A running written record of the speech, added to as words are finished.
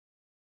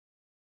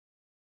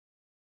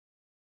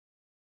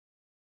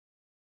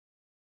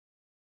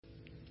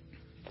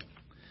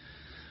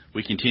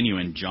We continue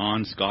in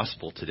John's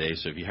Gospel today,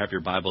 so if you have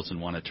your Bibles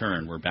and want to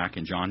turn, we're back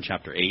in John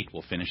chapter 8.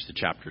 We'll finish the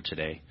chapter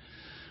today.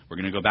 We're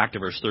going to go back to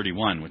verse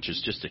 31, which is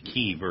just a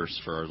key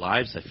verse for our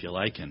lives, I feel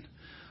like, and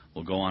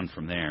we'll go on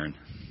from there. And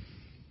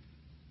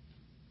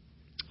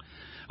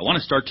I want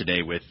to start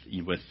today with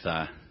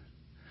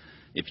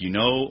if you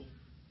know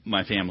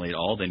my family at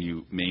all, then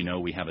you may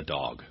know we have a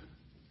dog.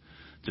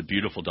 It's a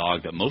beautiful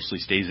dog that mostly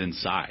stays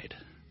inside.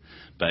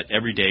 But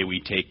every day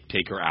we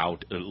take her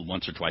out,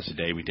 once or twice a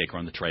day. We take her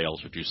on the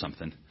trails or do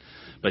something.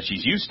 But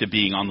she's used to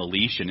being on the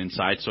leash and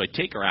inside, so I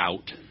take her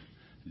out.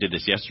 Did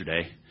this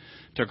yesterday.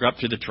 Took her up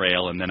to the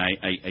trail, and then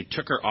I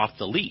took her off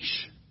the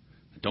leash.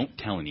 Don't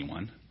tell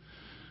anyone.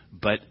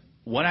 But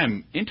what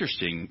I'm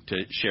interesting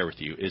to share with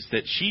you is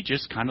that she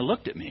just kind of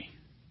looked at me.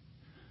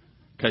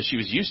 Because she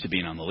was used to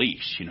being on the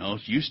leash,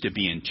 used to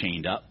being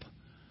chained up.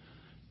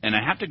 And I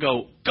have to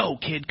go,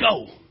 kid,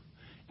 go.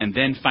 And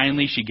then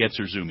finally she gets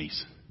her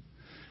zoomies.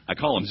 I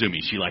call them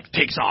zoomies. She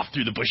takes off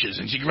through the bushes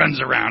and she runs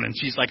around and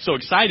she's so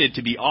excited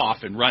to be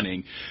off and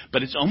running.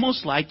 But it's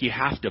almost like you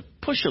have to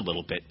push a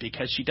little bit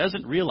because she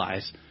doesn't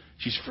realize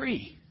she's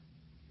free.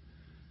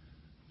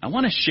 I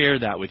want to share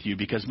that with you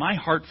because my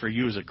heart for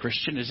you as a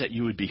Christian is that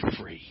you would be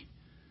free.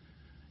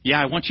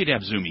 Yeah, I want you to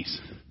have zoomies.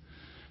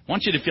 I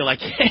want you to feel like,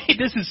 hey,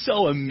 this is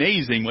so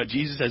amazing what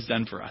Jesus has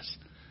done for us.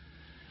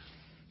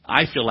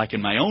 I feel like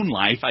in my own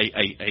life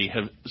I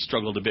have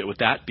struggled a bit with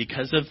that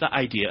because of the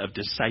idea of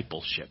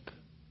discipleship.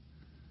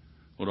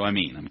 What do I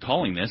mean? I'm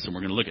calling this, and we're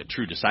going to look at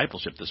true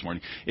discipleship this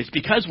morning. It's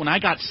because when I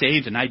got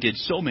saved, and I did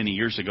so many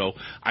years ago,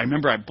 I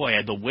remember, I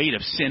had the weight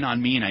of sin on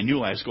me, and I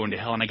knew I was going to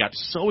hell, and I got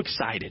so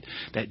excited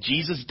that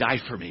Jesus died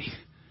for me.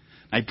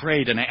 I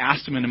prayed, and I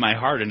asked him into my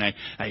heart, and I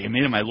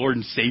made him my Lord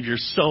and Savior.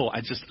 So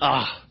I just,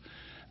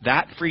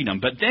 that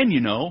freedom. But then,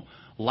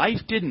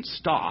 life didn't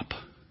stop.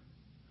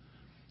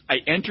 I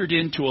entered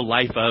into a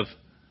life of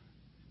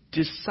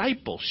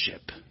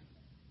discipleship.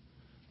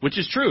 Which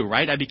is true,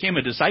 right? I became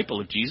a disciple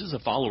of Jesus, a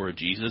follower of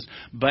Jesus,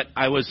 but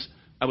I was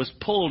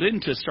pulled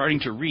into starting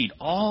to read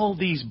all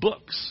these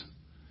books.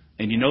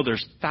 And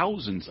there's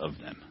thousands of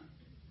them.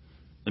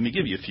 Let me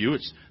give you a few.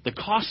 It's The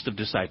Cost of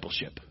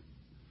Discipleship.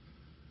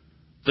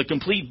 The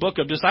Complete Book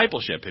of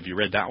Discipleship. Have you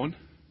read that one?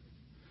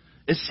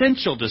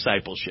 Essential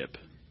Discipleship.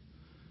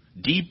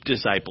 Deep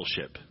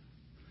Discipleship.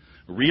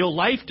 Real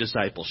Life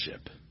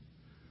Discipleship.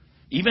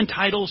 Even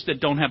titles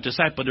that don't have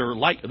disciple,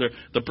 they're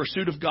The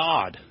Pursuit of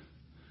God.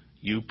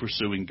 You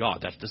pursuing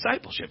God. That's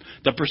discipleship.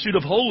 The Pursuit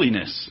of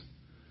Holiness.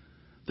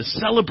 The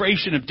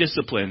Celebration of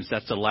Disciplines.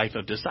 That's the life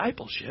of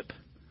discipleship.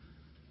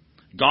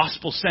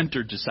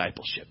 Gospel-centered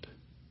discipleship.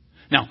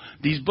 Now,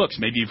 these books,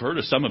 maybe you've heard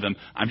of some of them.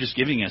 I'm just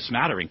giving you a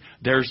smattering.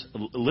 There's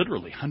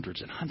literally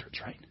hundreds and hundreds,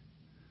 right?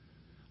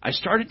 I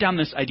started down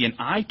this idea and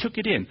I took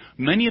it in.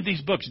 Many of these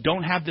books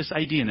don't have this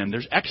idea in them.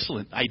 There's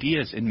excellent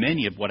ideas in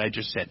many of what I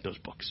just said, those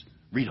books.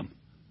 Read them.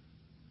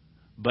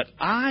 But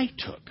I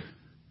took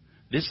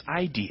this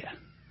idea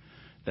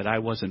that I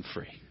wasn't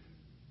free.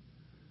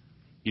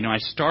 I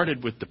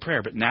started with the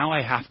prayer, but now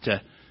I have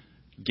to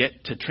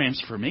get to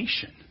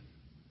transformation.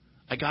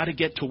 I got to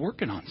get to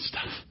working on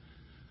stuff.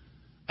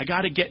 I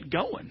got to get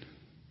going.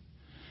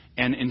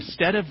 And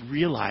instead of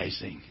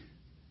having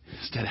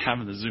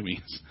the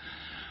zoomies,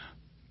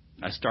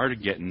 I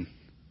started getting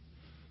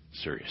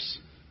serious.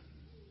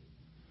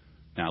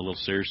 Now, a little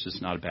serious is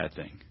not a bad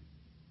thing.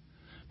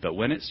 But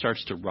when it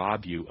starts to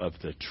rob you of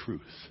the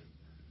truth,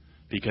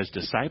 because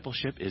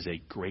discipleship is a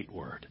great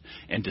word.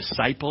 And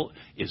disciple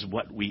is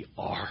what we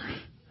are.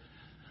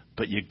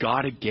 But you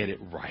got to get it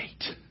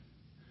right.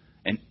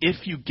 And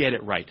if you get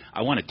it right,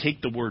 I want to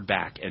take the word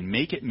back and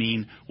make it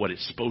mean what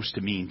it's supposed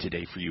to mean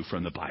today for you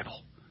from the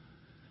Bible.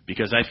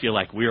 Because I feel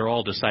like we are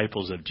all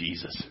disciples of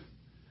Jesus.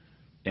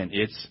 And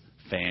it's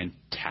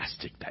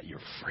fantastic that you're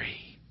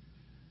free.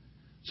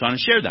 So I'm going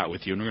to share that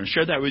with you, and we're going to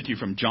share that with you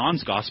from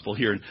John's Gospel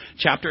here in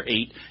chapter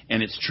 8,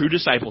 and it's true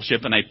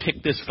discipleship, and I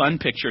picked this fun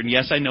picture, and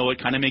yes, I know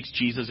it kind of makes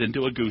Jesus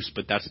into a goose,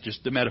 but that's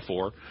just the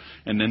metaphor,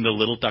 and then the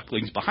little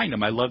ducklings behind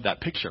him. I love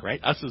that picture,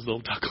 right? Us as little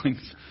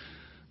ducklings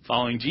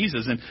following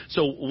Jesus. And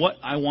so what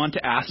I want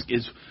to ask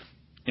is,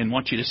 and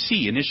want you to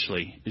see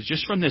initially, is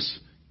just from this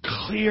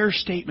clear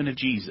statement of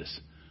Jesus,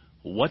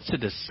 what's a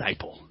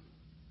disciple?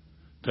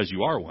 Because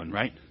you are one,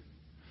 right?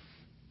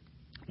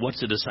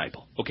 What's a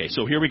disciple? Okay,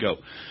 so here we go.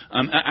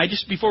 I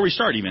just, before we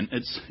start even,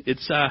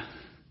 it's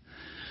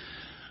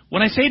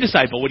when I say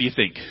disciple, what do you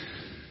think?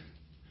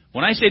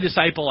 When I say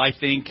disciple, I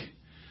think,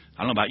 I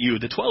don't know about you,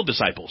 the 12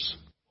 disciples.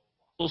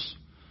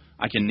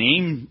 I can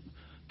name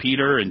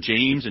Peter and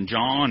James and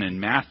John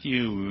and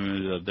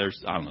Matthew. There's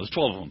 12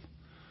 of them.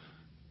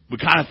 We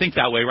kind of think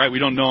that way, right? We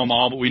don't know them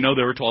all, but we know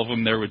there were 12 of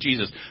them there with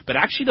Jesus. But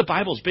actually the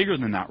Bible's bigger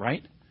than that,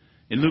 right?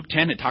 In Luke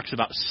 10, it talks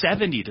about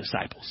 70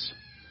 disciples.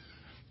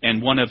 And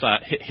one of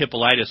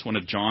Hippolytus, one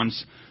of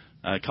John's,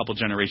 a couple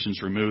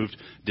generations removed,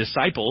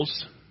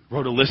 disciples,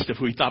 wrote a list of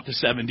who he thought the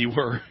 70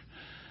 were.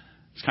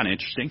 It's kind of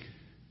interesting.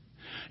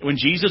 When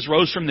Jesus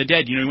rose from the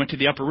dead, he went to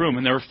the upper room,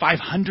 and there were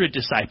 500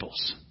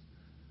 disciples.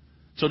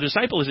 So a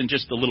disciple isn't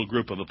just the little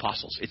group of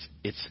apostles.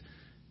 It's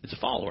It's a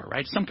follower,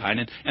 right? Some kind.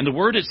 And the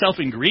word itself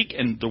in Greek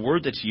and the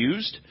word that's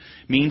used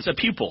means a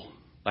pupil,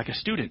 like a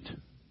student.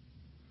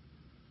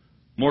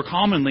 More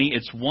commonly,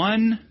 it's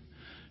one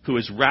who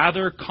is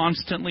rather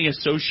constantly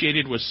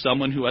associated with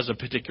someone who has a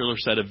particular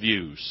set of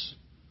views.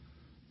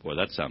 Boy,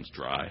 that sounds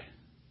dry.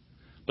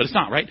 But it's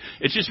not, right?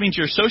 It just means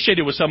you're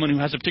associated with someone who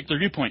has a particular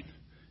viewpoint,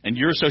 and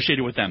you're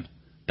associated with them.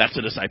 That's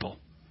a disciple.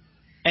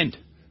 End.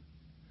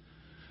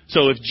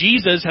 So if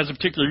Jesus has a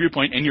particular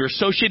viewpoint and you're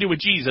associated with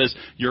Jesus,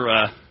 you're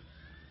a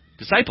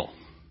disciple.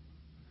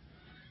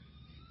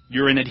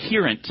 You're an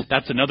adherent.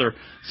 That's another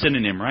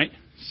synonym, right?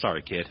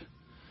 Sorry, kid.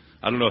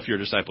 I don't know if you're a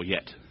disciple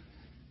yet.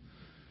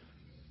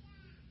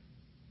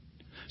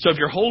 So if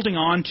you're holding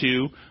on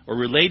to or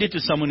related to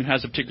someone who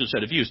has a particular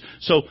set of views.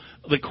 So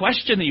the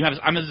question that you have is,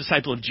 I'm a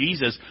disciple of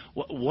Jesus.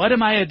 What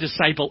am I a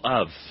disciple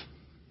of?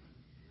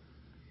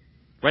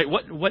 Right?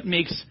 What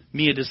makes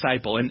me a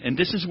disciple? And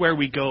this is where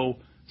we go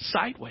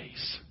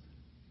sideways.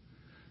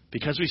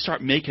 Because we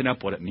start making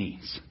up what it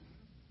means.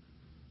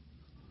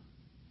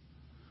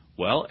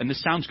 Well, and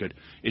this sounds good.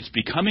 It's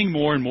becoming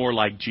more and more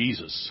like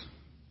Jesus.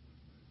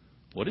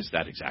 What is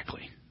that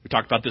exactly? We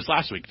talked about this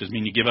last week. Does it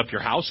mean you give up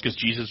your house because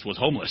Jesus was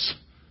homeless?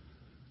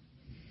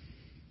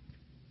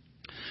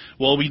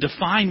 Well, we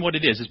define what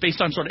it is. It's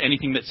based on sort of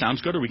anything that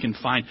sounds good or we can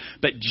find.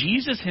 But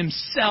Jesus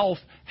himself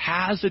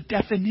has a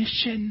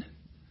definition.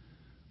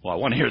 Well, I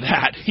want to hear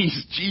that.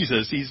 He's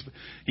Jesus.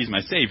 He's my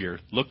Savior.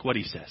 Look what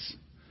he says.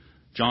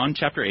 John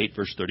chapter 8,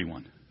 verse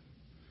 31.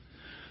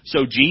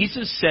 So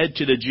Jesus said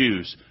to the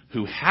Jews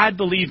who had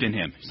believed in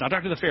him. He's not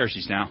talking to the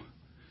Pharisees now.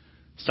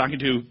 He's talking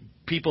to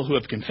people who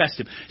have confessed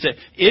him. He said,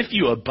 if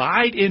you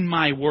abide in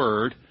my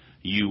word,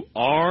 you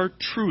are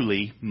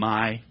truly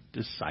my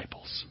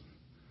disciples.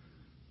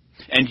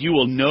 And you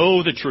will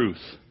know the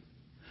truth.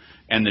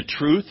 And the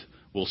truth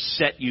will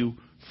set you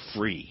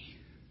free.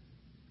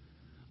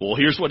 Well,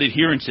 here's what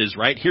adherence is,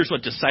 right? Here's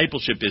what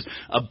discipleship is.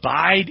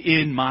 Abide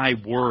in my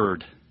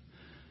word.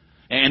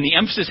 And the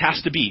emphasis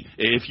has to be,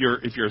 if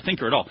you're a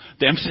thinker at all,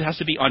 the emphasis has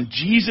to be on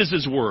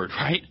Jesus' word,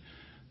 right?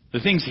 The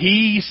things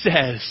he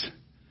says,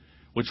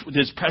 which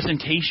his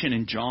presentation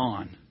in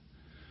John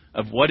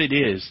of what it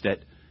is that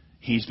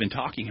he's been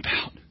talking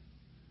about.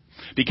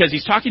 Because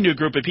he's talking to a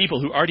group of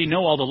people who already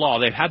know all the law.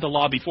 They've had the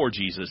law before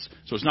Jesus.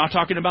 So it's not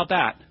talking about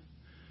that.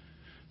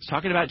 It's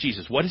talking about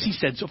Jesus. What has he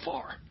said so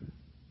far?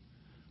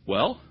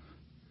 Well,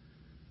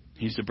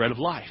 he's the bread of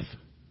life.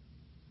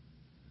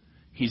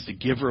 He's the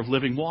giver of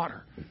living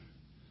water.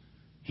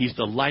 He's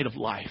the light of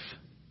life.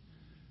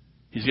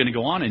 He's going to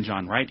go on in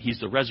John, right? He's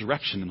the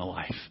resurrection and the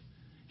life.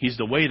 He's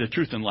the way, the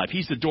truth, and life.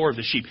 He's the door of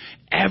the sheep.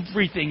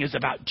 Everything is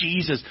about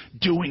Jesus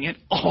doing it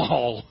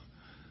all.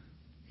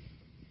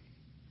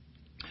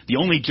 The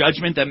only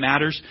judgment that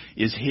matters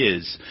is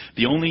his.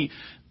 The only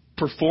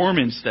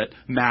performance that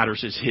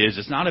matters is his.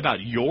 It's not about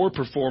your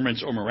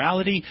performance or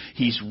morality.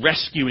 He's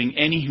rescuing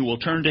any who will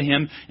turn to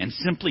him and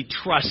simply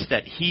trust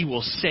that he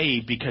will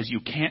save because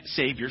you can't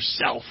save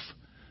yourself.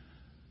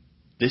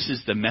 This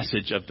is the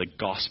message of the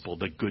gospel,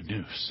 the good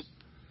news.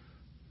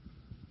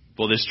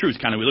 Well, this truth,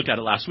 we looked at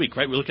it last week,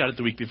 right? We looked at it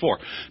the week before.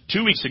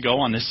 2 weeks ago,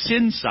 on the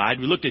sin side,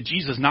 we looked at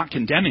Jesus not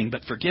condemning,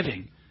 but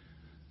forgiving.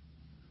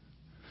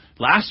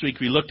 Last week,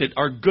 we looked at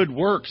our good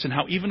works and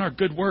how even our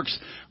good works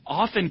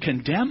often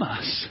condemn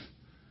us.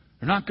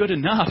 They're not good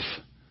enough.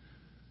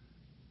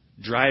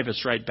 Drive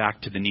us right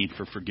back to the need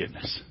for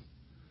forgiveness.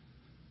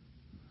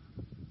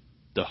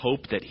 The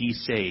hope that he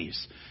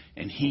saves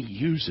and he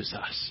uses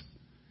us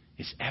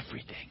is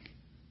everything.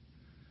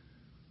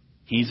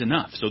 He's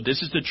enough. So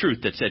this is the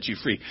truth that sets you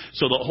free.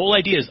 So the whole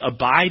idea is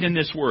abide in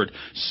this word.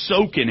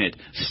 Soak in it.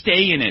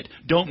 Stay in it.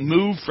 Don't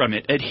move from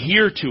it.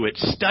 Adhere to it.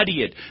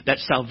 Study it. That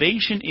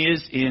salvation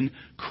is in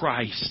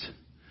Christ.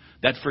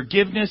 That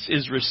forgiveness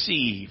is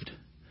received.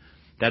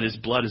 That his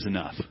blood is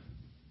enough.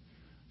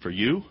 For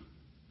you,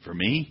 for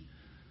me,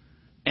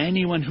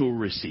 anyone who will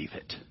receive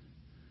it.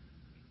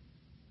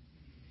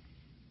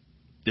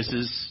 This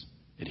is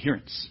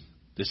adherence.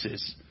 This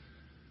is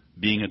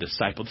being a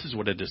disciple. This is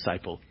what a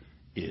disciple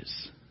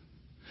is.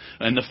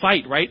 And the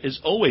fight, right,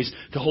 is always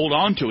to hold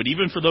on to it.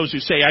 Even for those who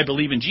say, I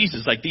believe in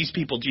Jesus, like these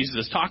people Jesus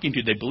is talking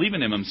to, they believe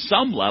in him on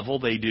some level,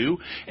 they do,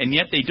 and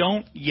yet they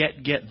don't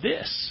yet get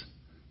this.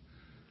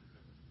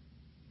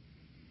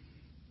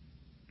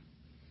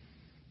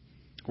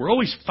 We're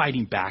always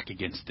fighting back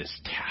against this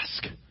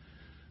task,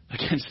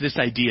 against this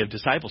idea of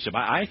discipleship.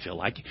 I feel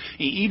like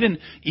even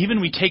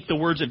we take the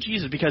words of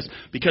Jesus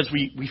because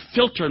we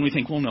filter and we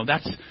think, well, no,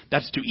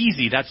 that's too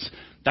easy.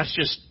 That's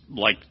just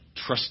like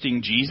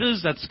trusting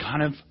Jesus. That's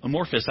kind of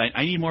amorphous.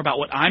 I need more about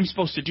what I'm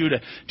supposed to do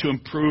to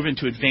improve and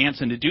to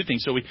advance and to do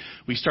things. So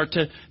we start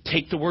to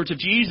take the words of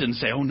Jesus and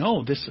say, oh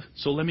no, this.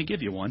 So let me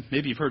give you one.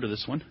 Maybe you've heard of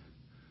this one.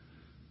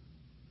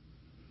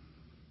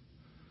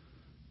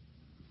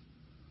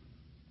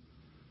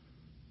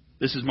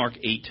 This is Mark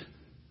 8,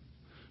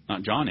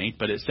 not John 8,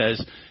 but it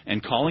says,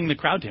 and calling the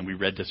crowd to him, we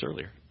read this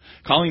earlier,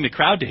 calling the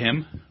crowd to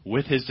him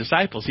with his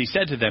disciples, he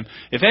said to them,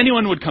 if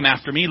anyone would come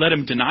after me, let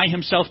him deny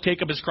himself,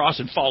 take up his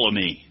cross, and follow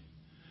me.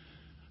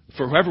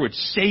 For whoever would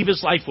save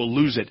his life will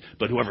lose it,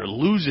 but whoever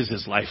loses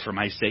his life for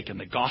my sake and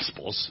the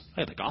Gospel's,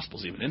 the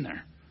Gospel's even in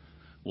there,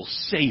 will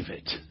save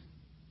it.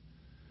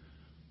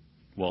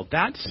 Well,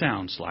 that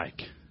sounds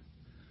like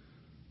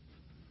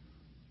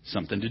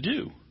something to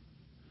do.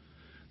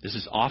 This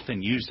is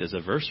often used as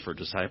a verse for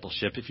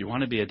discipleship. If you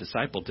want to be a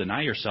disciple,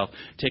 deny yourself,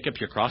 take up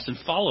your cross, and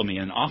follow me.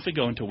 And off we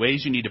go into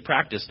ways you need to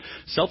practice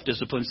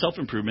self-discipline,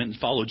 self-improvement, and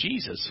follow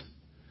Jesus.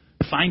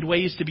 Find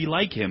ways to be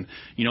like him.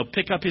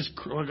 Pick up his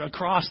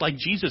cross like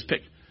Jesus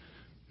picked.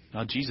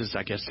 Now, Jesus,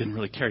 I guess, didn't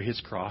really carry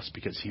his cross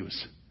because he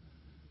was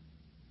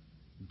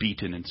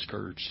beaten and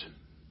scourged.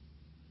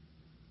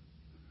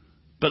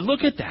 But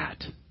look at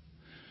that.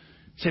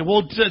 Say,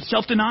 well,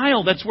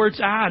 self-denial, that's where it's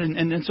at.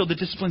 And so the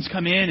disciplines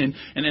come in,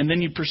 and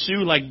then you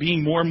pursue like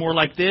being more and more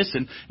like this.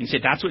 And you say,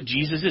 that's what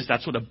Jesus is.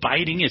 That's what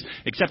abiding is.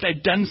 Except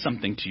I've done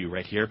something to you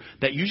right here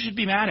that you should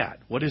be mad at.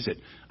 What is it?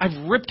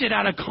 I've ripped it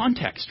out of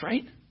context,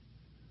 right?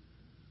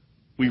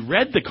 We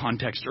read the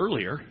context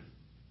earlier.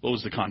 What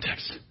was the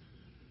context?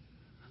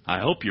 I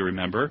hope you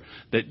remember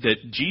that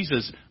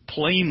Jesus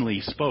plainly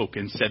spoke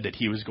and said that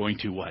he was going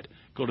to what?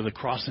 Go to the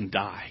cross and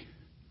die.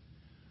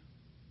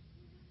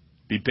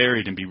 Be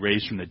buried and be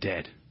raised from the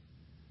dead.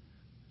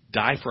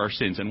 Die for our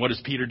sins. And what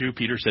does Peter do?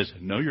 Peter says,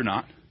 no, you're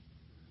not.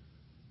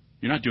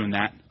 You're not doing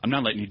that. I'm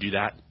not letting you do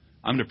that.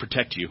 I'm going to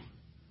protect you.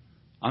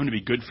 I'm going to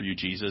be good for you,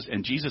 Jesus.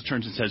 And Jesus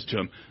turns and says to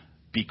him,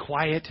 be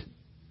quiet,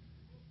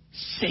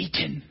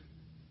 Satan.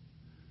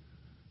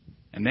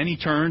 And then he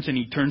turns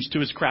to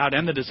his crowd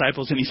and the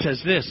disciples and he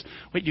says this.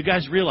 Wait, you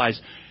guys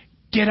realize,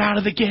 get out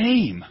of the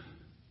game.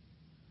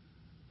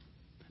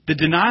 The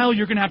denial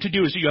you're going to have to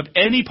do is that you have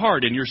any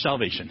part in your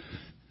salvation.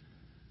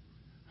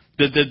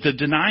 The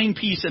denying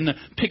piece and the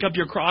pick up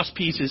your cross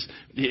piece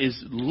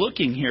is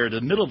looking here at the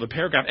middle of a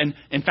paragraph. And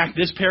in fact,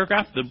 this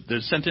paragraph,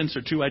 the sentence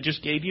or two I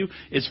just gave you,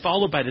 is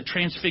followed by the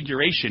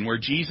transfiguration where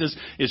Jesus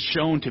is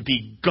shown to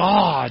be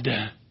God.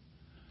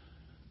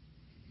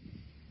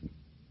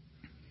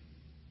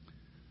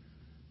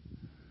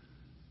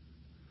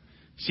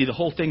 See, the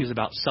whole thing is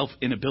about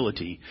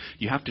self-inability.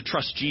 You have to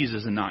trust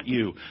Jesus and not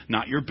you.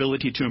 Not your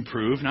ability to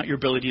improve, not your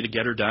ability to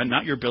get her done,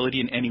 not your ability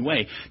in any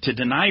way. To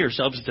deny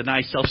yourself is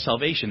deny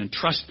self-salvation and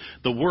trust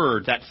the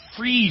word that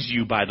frees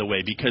you, by the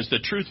way, because the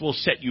truth will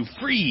set you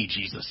free,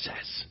 Jesus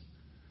says.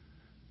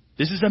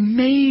 This is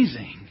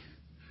amazing.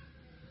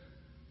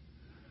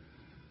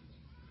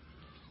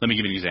 Let me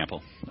give you an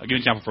example. I'll give you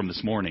an example from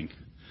this morning.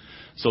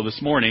 So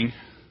this morning,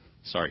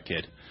 sorry,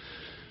 kid.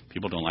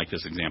 People don't like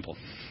this example.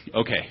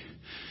 Okay.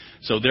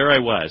 So there I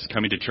was,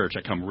 coming to church.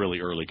 I come really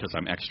early because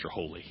I'm extra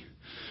holy.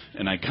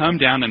 And I come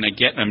down and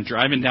I'm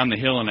driving down the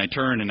hill and I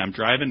turn and I'm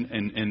driving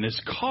and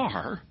this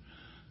car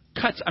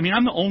cuts. I mean,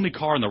 I'm the only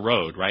car on the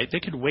road, right?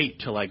 They could wait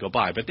till I go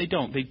by, but they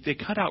don't. They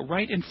cut out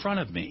right in front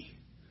of me.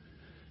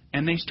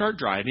 And they start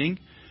driving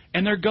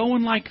and they're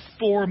going like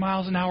 4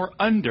 miles an hour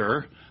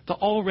under the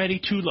already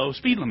too low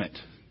speed limit.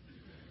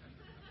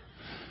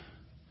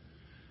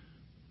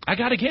 I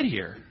got to get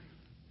here.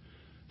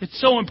 It's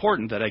so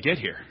important that I get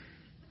here.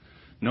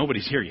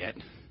 Nobody's here yet.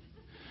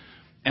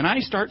 And I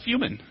start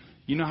fuming.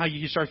 You know how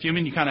you start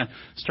fuming? You kind of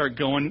start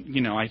going,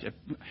 I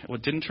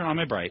didn't turn on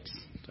my brights.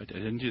 I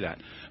didn't do that.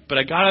 But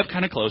I got up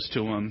kind of close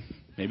to them.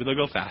 Maybe they'll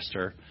go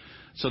faster.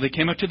 So they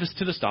came up to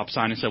the stop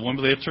sign and said, well,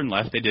 they turn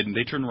left. They didn't.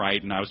 They turned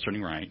right, and I was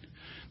turning right.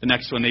 The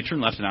next one, they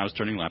turned left, and I was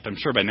turning left. I'm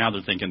sure by now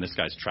they're thinking this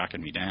guy's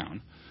tracking me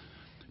down.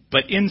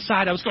 But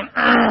inside I was going,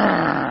 come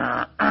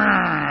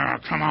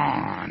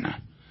on.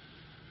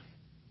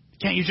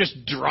 Can't you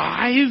just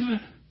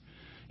drive?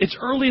 It's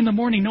early in the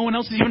morning. No one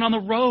else is even on the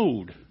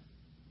road.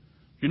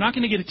 You're not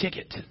going to get a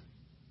ticket.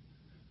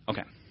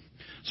 Okay.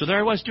 So there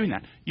I was doing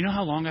that. You know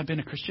how long I've been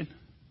a Christian?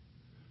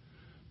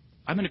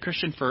 I've been a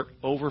Christian for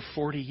over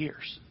 40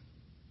 years.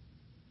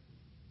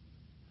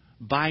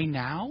 By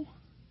now,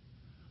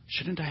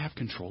 shouldn't I have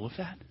control of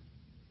that?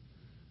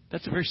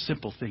 That's a very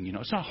simple thing.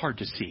 It's not hard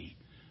to see.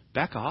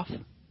 Back off.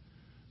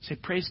 Say,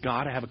 praise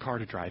God, I have a car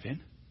to drive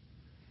in.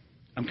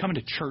 I'm coming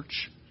to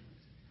church.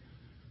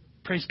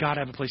 Praise God,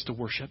 I have a place to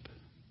worship.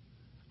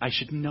 I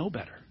should know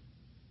better.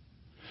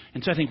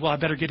 And so I think, well, I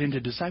better get into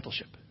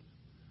discipleship.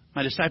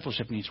 My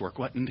discipleship needs work.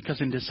 What? And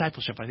because in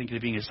discipleship, I think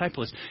that being a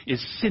disciple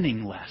is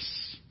sinning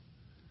less.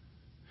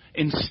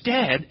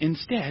 Instead,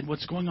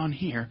 what's going on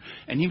here,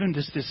 and even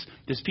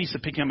this piece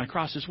of picking up my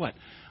cross is what?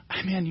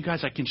 Man, you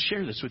guys, I can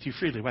share this with you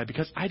freely. Why?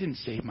 Because I didn't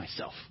save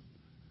myself.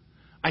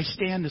 I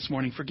stand this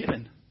morning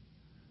forgiven.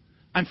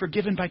 I'm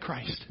forgiven by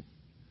Christ.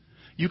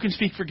 You can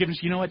speak forgiveness.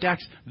 You know what,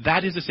 Dax?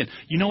 That is a sin.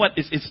 You know what?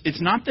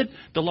 It's not that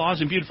the law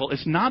isn't beautiful.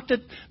 It's not that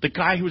the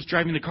guy who was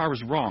driving the car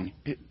was wrong.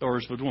 Or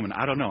was the woman.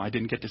 I don't know. I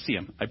didn't get to see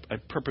him. I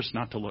purposed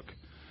not to look.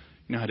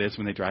 You know how it is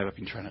when they drive up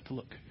and try not to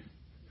look.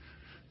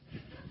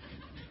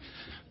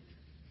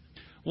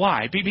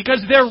 Why?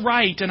 Because they're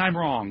right and I'm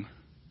wrong.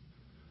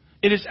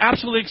 It is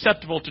absolutely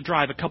acceptable to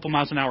drive a couple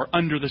miles an hour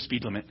under the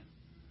speed limit.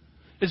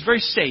 It's very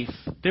safe.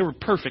 They were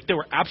perfect.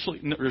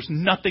 There's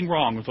nothing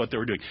wrong with what they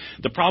were doing.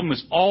 The problem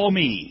is all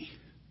me.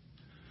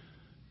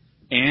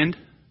 And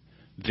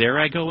there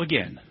I go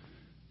again.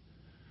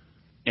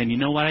 And you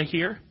know what I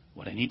hear?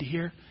 What I need to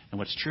hear and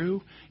what's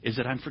true is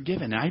that I'm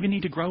forgiven. And I even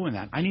need to grow in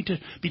that. I need to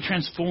be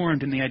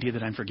transformed in the idea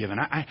that I'm forgiven.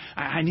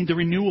 I need the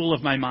renewal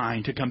of my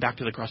mind to come back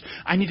to the cross.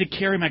 I need to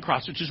carry my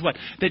cross, which is what?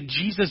 That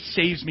Jesus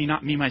saves me,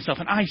 not me, myself.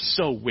 And I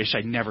so wish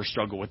I never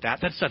struggle with that.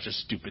 That's such a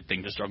stupid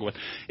thing to struggle with.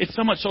 It's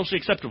somewhat socially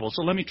acceptable.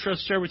 So let me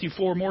share with you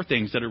 4 more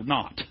things that are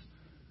not.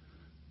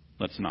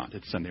 Let's not.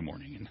 It's Sunday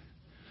morning.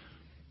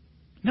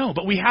 No,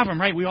 but we have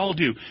them, right? We all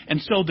do. And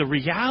so the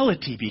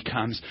reality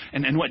becomes,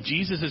 and what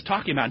Jesus is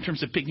talking about in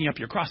terms of picking up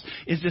your cross,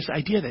 is this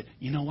idea that,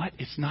 you know what?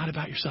 It's not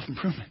about your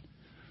self-improvement.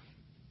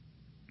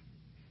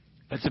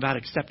 It's about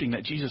accepting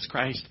that Jesus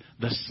Christ,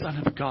 the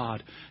Son of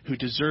God, who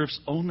deserves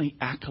only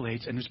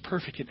accolades and is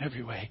perfect in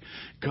every way,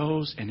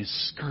 goes and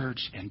is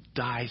scourged and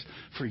dies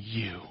for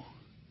you.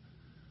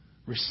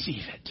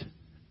 Receive it.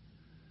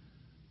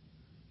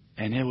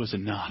 And it was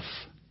enough.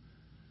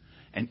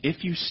 And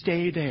if you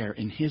stay there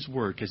in His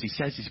Word, because He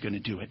says He's going to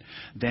do it,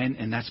 then,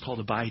 and that's called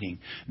abiding,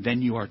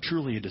 then you are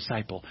truly a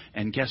disciple.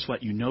 And guess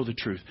what? You know the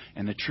truth.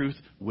 And the truth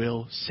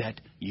will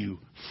set you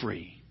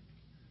free.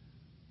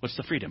 What's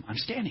the freedom? I'm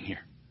standing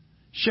here,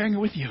 sharing it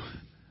with you.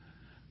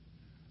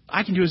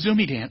 I can do a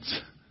Zoomy dance.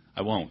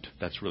 I won't.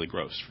 That's really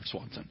gross for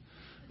Swanson.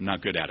 I'm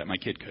not good at it. My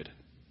kid could.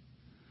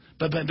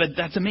 But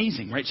that's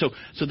amazing, right? So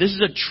this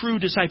is a true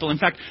disciple. In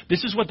fact,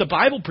 this is what the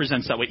Bible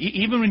presents that way.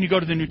 Even when you go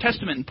to the New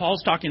Testament, and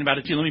Paul's talking about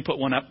it too. Let me put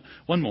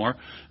one more,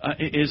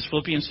 is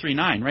Philippians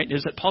 3:9, right?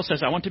 Is that Paul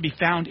says, I want to be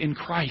found in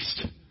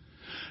Christ,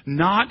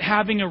 not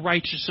having a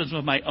righteousness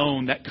of my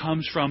own that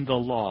comes from the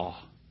law.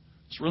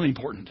 It's really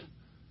important.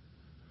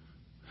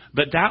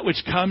 But that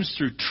which comes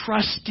through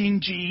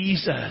trusting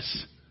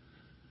Jesus,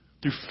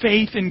 through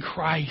faith in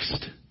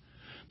Christ.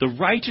 The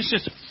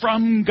righteousness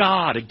from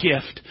God, a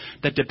gift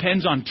that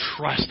depends on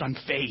trust, on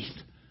faith.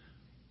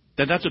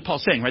 That's what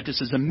Paul's saying, right?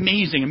 This is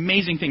amazing,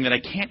 amazing thing that I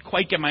can't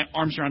quite get my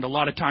arms around a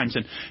lot of times.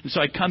 And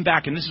so I come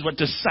back, and this is what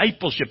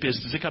discipleship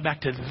is to come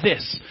back to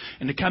this,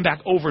 and to come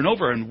back over and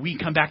over, and we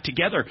come back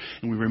together,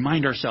 and we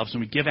remind ourselves, and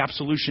we give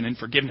absolution and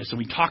forgiveness, and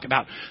we talk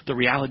about the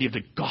reality of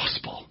the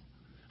gospel.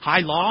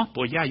 High law?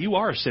 Boy, yeah, you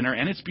are a sinner,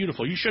 and it's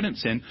beautiful. You shouldn't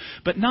sin.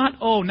 But not,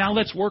 now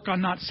let's work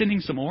on not sinning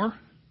some more.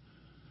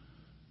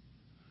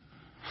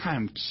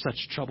 I'm in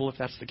such trouble if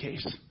that's the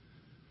case.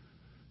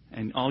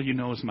 And all you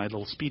know is my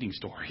little speeding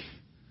story.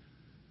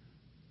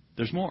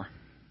 There's more.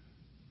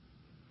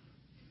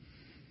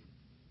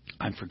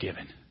 I'm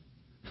forgiven.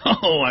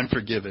 Oh, I'm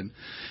forgiven.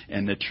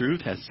 And the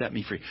truth has set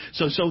me free.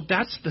 So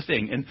that's the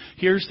thing. And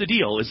here's the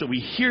deal, is that we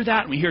hear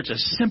that, and we hear it's a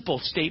simple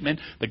statement.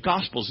 The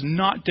gospel's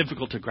not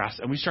difficult to grasp.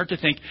 And we start to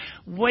think,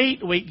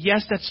 wait,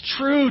 yes, that's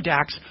true,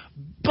 Dax,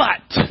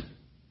 but.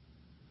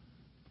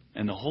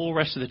 And the whole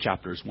rest of the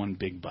chapter is one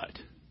big but.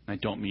 I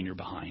don't mean you're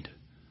behind.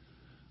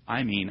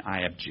 I mean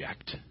I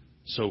object.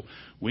 So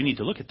we need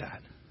to look at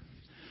that.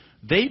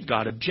 They've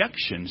got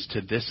objections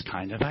to this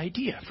kind of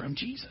idea from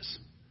Jesus.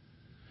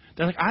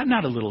 They're like, I'm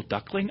not a little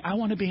duckling. I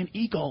want to be an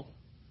eagle.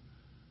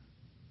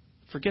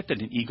 Forget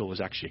that an eagle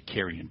was actually a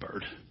carrion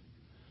bird.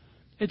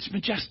 It's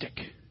majestic.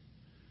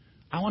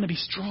 I want to be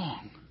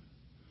strong.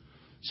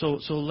 So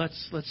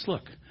let's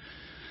look.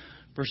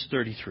 Verse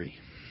 33.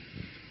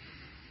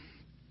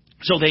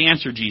 So they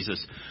answered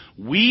Jesus,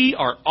 we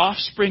are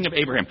offspring of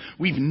Abraham.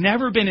 We've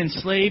never been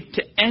enslaved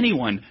to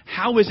anyone.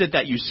 How is it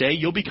that you say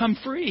you'll become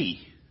free?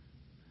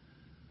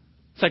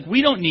 It's like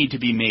we don't need to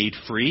be made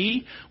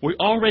free. We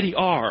already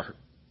are.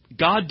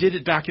 God did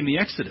it back in the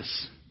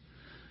Exodus.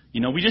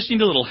 We just need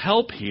a little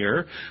help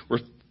here.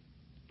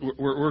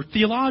 We're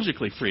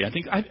theologically free. I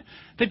think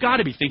they've got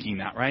to be thinking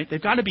that, right?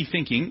 They've got to be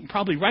thinking,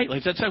 probably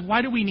rightly, that's like,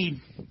 why do we need...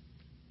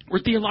 We're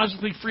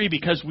theologically free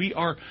because we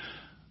are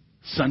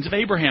sons of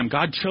Abraham.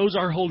 God chose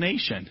our whole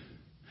nation.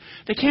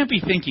 They can't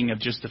be thinking of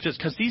just the physical,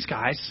 because these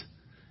guys,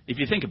 if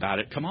you think about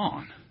it, come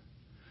on.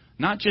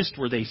 Not just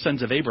were they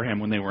sons of Abraham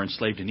when they were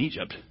enslaved in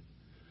Egypt,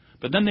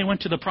 but then they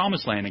went to the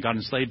promised land and got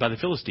enslaved by the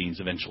Philistines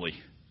eventually.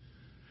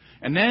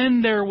 And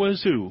then there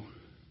was who?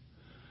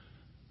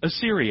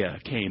 Assyria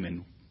came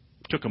and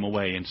took them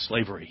away in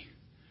slavery.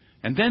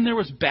 And then there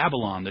was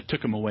Babylon that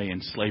took them away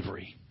in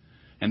slavery.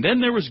 And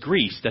then there was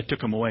Greece that took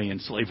them away in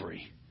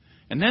slavery.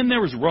 And then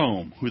there was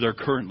Rome, who they're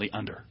currently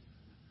under.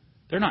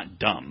 They're not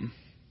dumb.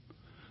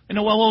 They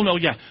know,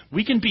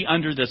 we can be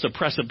under this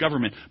oppressive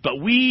government,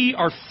 but we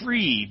are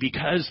free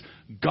because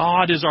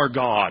God is our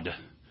God.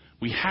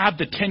 We have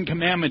the 10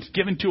 Commandments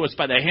given to us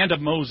by the hand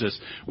of Moses.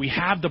 We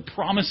have the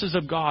promises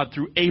of God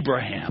through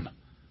Abraham.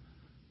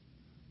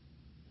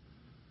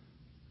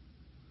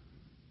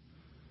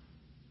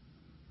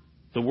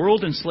 The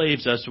world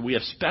enslaves us, but we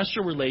have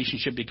special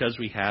relationship because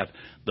we have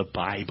the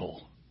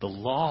Bible, the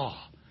law.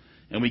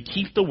 And we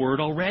keep the word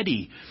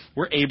already.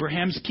 We're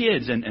Abraham's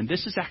kids. And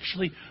this is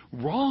actually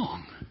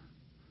wrong.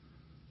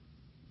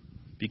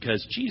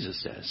 Because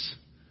Jesus says,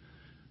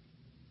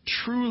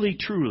 truly,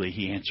 truly,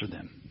 he answered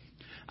them,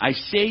 I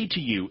say to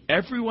you,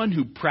 everyone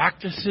who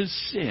practices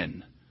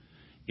sin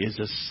is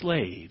a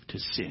slave to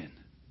sin.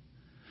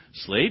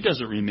 Slave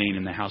doesn't remain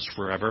in the house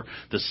forever.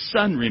 The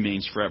Son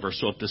remains forever.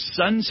 So if the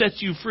Son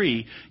sets you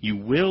free, you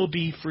will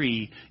be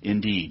free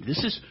indeed.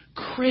 This is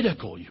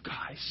critical, you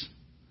guys.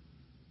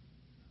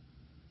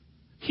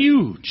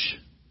 Huge.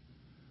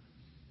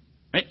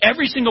 Right?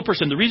 Every single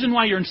person. The reason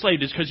why you're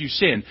enslaved is because you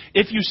sin.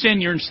 If you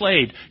sin, you're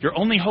enslaved. Your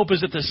only hope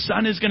is that the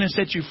Son is going to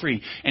set you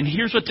free. And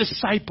here's what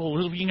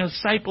being a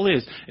disciple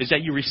is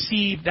that you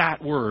receive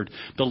that word.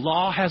 The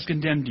law has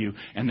condemned you,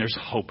 and there's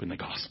hope in the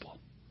gospel.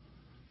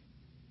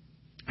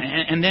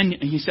 And then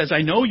he says,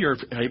 I know you're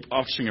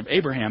offspring of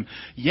Abraham,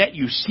 yet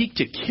you seek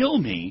to kill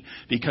me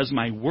because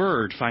my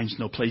word finds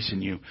no place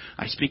in you.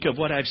 I speak of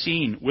what I've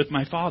seen with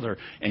my father,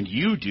 and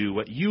you do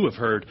what you have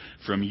heard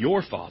from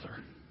your father.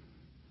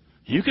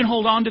 You can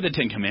hold on to the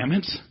Ten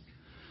Commandments.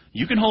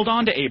 You can hold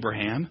on to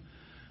Abraham.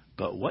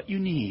 But what you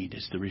need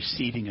is the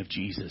receiving of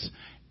Jesus.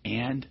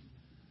 And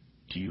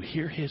do you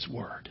hear his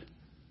word?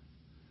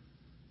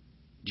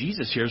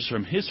 Jesus hears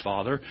from his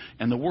Father,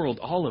 and the world,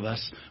 all of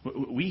us,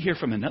 we hear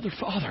from another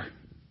Father.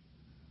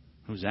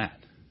 Who's that?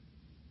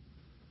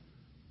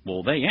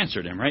 Well, they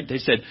answered him, right? They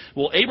said,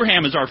 well,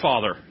 Abraham is our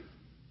father.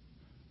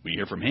 We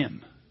hear from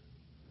him.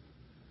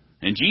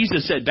 And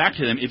Jesus said back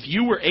to them, if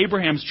you were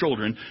Abraham's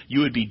children,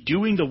 you would be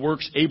doing the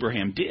works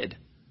Abraham did.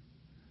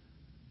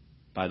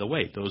 By the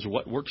way,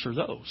 what works are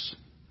those?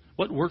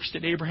 What works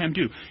did Abraham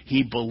do?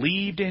 He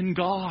believed in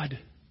God.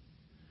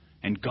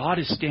 And God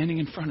is standing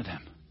in front of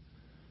them.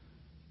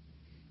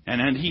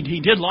 And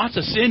he did lots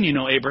of sin,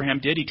 Abraham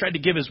did. He tried to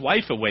give his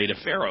wife away to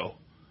Pharaoh.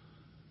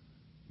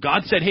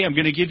 God said, hey, I'm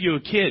going to give you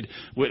a kid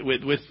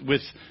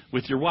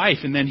with your wife.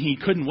 And then he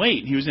couldn't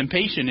wait. He was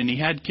impatient and he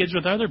had kids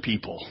with other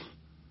people.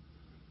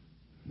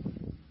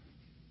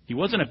 He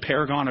wasn't a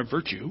paragon of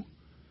virtue.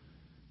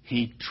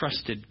 He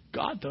trusted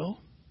God, though.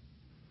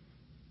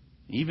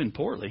 Even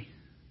poorly.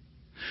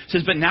 It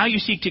says, but now you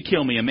seek to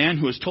kill me, a man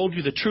who has told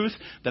you the truth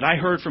that I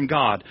heard from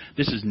God.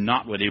 This is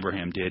not what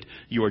Abraham did.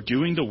 You are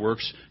doing the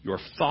works your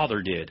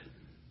father did.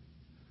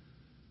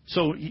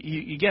 So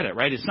you get it,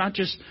 right? It's not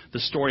just the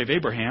story of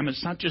Abraham.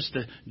 It's not just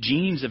the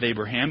genes of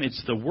Abraham.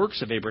 It's the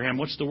works of Abraham.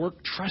 What's the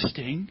work?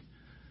 Trusting.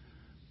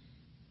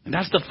 And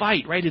that's the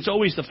fight, right? It's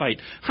always the fight.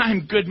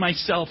 I'm good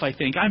myself, I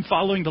think. I'm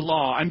following the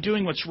law. I'm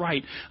doing what's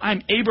right.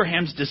 I'm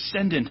Abraham's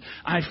descendant.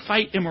 I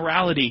fight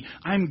immorality.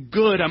 I'm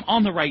good. I'm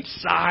on the right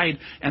side.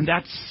 And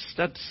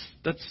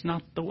that's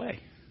not the way.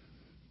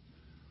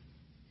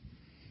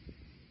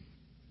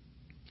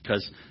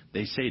 Because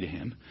they say to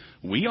him,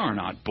 we are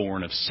not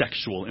born of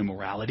sexual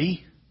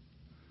immorality.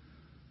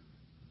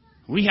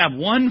 We have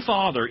one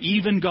Father,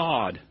 even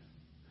God.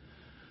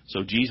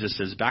 So Jesus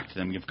says back to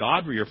them, if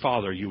God were your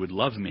father, you would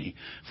love me.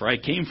 For I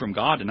came from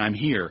God and I'm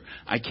here.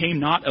 I came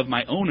not of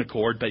my own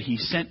accord, but he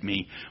sent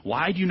me.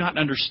 Why do you not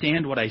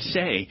understand what I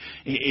say?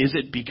 Is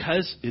it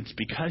because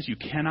you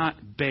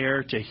cannot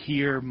bear to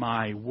hear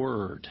my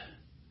word?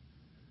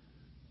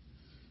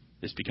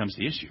 This becomes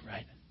the issue,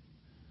 right?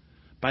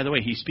 By the way,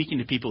 he's speaking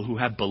to people who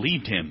have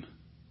believed him.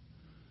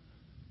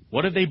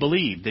 What have they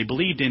believed? They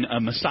believed in a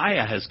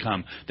Messiah has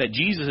come, that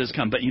Jesus has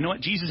come. But you know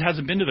what? Jesus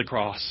hasn't been to the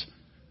cross.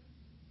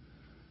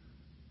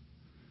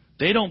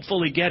 They don't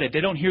fully get it.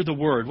 They don't hear the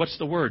word. What's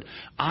the word?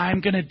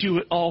 I'm going to do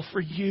it all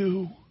for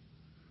you.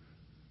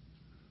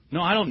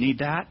 No, I don't need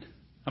that.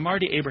 I'm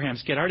already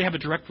Abraham's kid. I already have a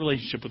direct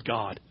relationship with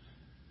God.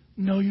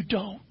 No, you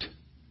don't.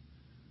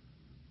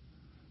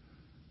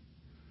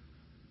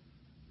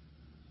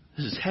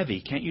 This is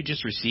heavy. Can't you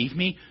just receive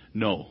me?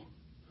 No.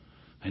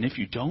 And if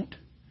you don't,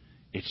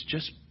 it's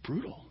just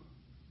brutal.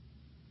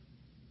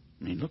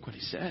 I mean, look what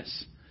he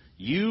says.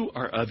 You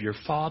are of your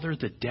father,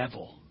 the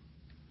devil.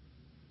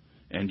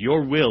 And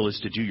your will is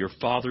to do your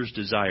father's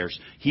desires.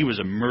 He was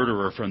a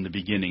murderer from the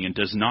beginning and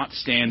does not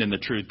stand in the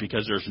truth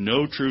because there's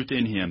no truth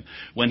in him.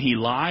 When he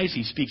lies,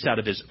 he speaks out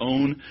of his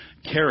own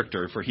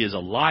character, for he is a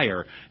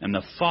liar and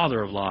the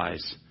father of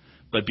lies.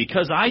 But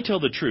because I tell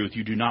the truth,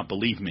 you do not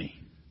believe me.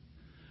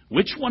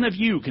 Which one of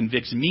you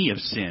convicts me of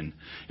sin?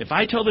 If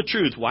I tell the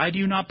truth, why do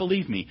you not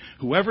believe me?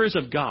 Whoever is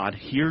of God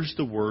hears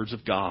the words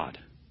of God.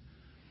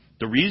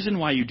 The reason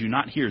why you do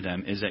not hear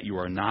them is that you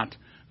are not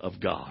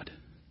of God.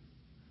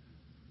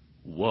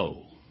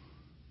 Whoa.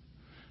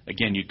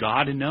 Again, you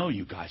got to know,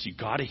 you guys. You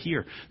got to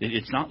hear.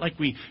 It's not like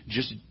we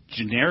just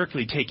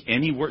generically take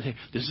any word.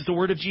 This is the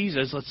word of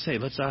Jesus. Let's say,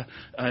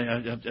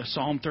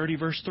 Psalm 30,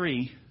 verse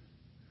 3.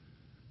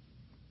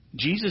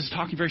 Jesus is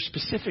talking very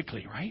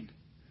specifically, right?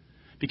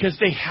 Because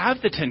they have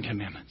the Ten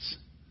Commandments.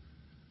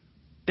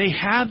 They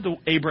have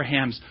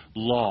Abraham's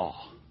law.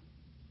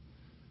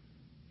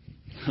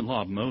 The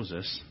law of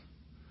Moses.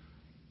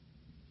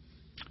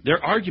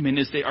 Their argument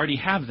is they already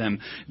have them.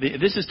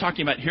 This is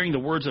talking about hearing the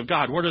words of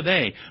God. What are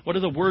they? What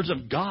are the words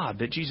of God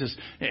that Jesus...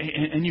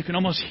 And you can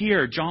almost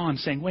hear John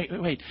saying,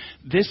 wait.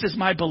 This is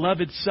my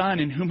beloved Son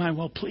in whom I'm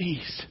well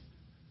pleased.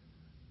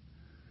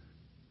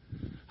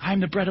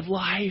 I'm the bread of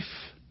life.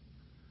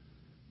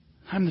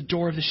 I'm the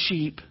door of the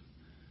sheep.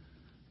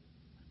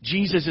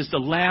 Jesus is the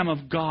Lamb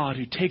of God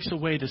who takes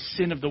away the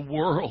sin of the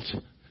world.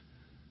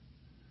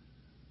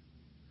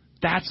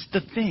 That's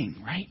the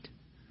thing, right?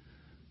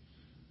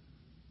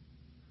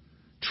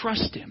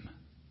 trust him.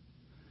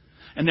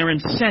 And they're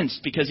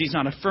incensed because he's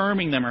not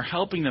affirming them or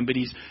helping them, but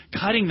he's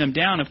cutting them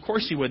down. Of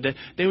course he would.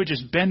 They would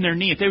just bend their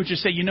knee. If they would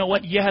just say, you know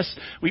what? Yes,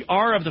 we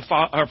are of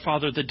our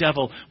father, the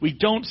devil. We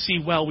don't see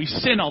well. We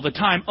sin all the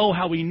time. Oh,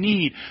 how we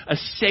need a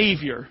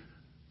Savior.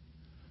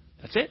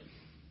 That's it.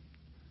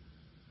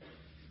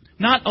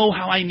 Not, oh,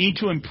 how I need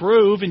to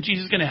improve and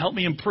Jesus is going to help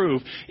me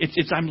improve.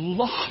 It's I'm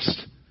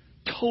lost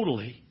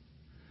totally.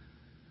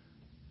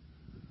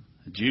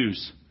 The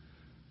Jews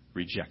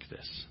reject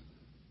this.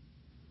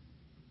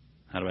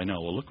 How do I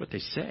know? Well, look what they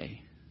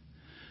say.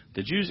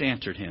 The Jews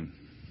answered him,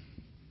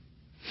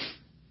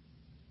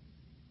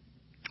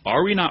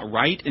 are we not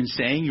right in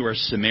saying you are a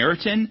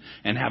Samaritan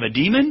and have a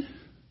demon?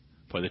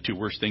 Boy, the two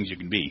worst things you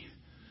can be.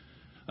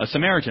 A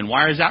Samaritan,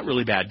 why is that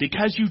really bad?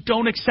 Because you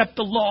don't accept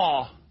the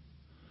law.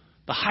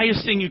 The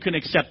highest thing you can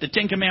accept, the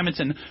Ten Commandments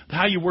and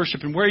how you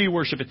worship and where you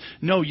worship it.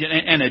 No,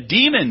 and a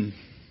demon.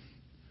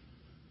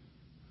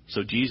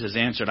 So Jesus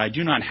answered, I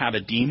do not have a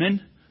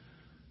demon,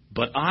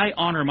 but I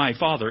honor my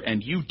Father,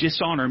 and you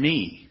dishonor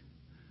me.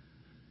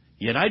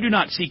 Yet I do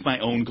not seek my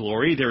own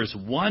glory. There is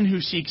one who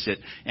seeks it,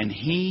 and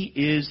he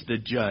is the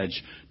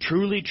judge.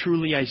 Truly,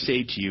 truly, I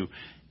say to you,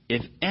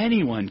 if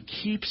anyone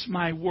keeps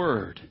my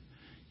word,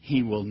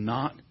 he will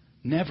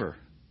never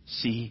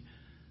see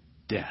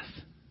death.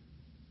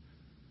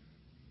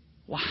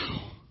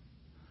 Wow.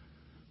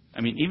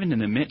 I mean, even in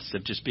the midst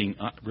of just being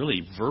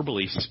really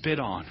verbally spit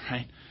on,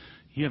 right?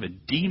 You have a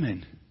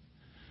demon.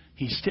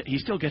 He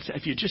still gets it.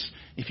 If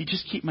you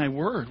just keep my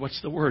word,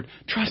 what's the word?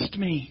 Trust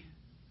me.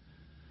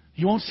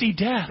 You won't see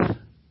death.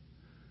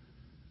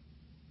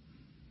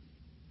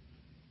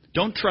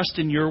 Don't trust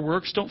in your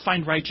works. Don't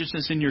find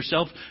righteousness in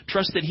yourself.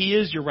 Trust that he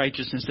is your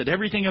righteousness, that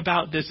everything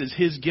about this is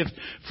his gift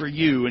for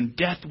you, and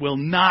death will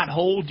not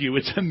hold you.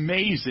 It's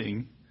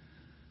amazing.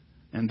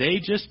 And they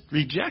just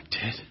reject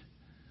it.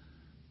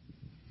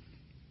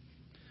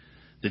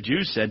 The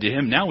Jews said to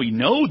him, now we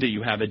know that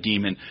you have a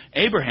demon.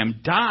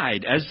 Abraham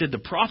died, as did the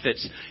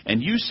prophets,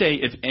 and you say,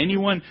 if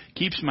anyone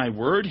keeps my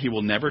word, he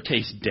will never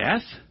taste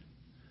death?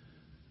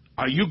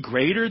 Are you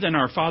greater than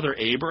our father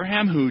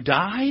Abraham, who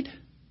died?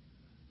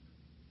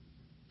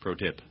 Pro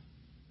tip.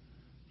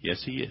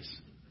 Yes, he is.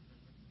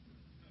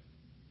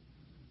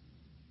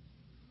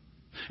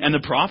 And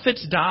the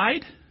prophets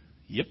died?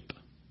 Yep.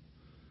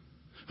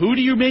 Who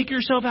do you make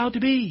yourself out to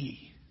be?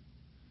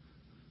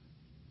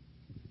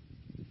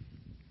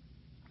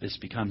 This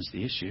becomes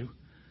the issue.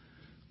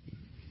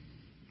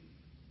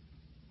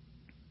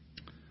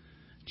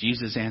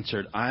 Jesus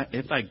answered,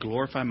 if I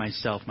glorify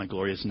myself, my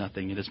glory is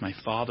nothing. It is my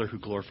Father who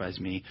glorifies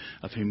me,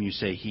 of whom you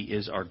say he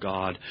is our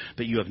God.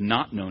 But you have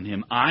not known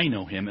him. I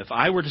know him. If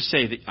I were to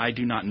say that I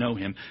do not know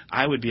him,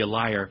 I would be a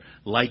liar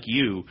like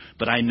you.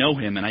 But I know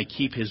him and I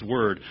keep his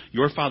word.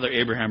 Your father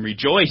Abraham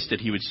rejoiced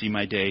that he would see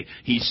my day.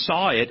 He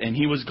saw it and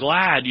he was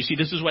glad. You see,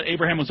 this is what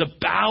Abraham was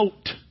about.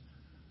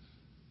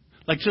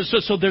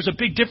 So there's a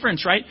big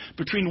difference, right,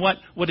 between what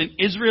an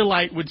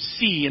Israelite would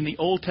see in the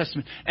Old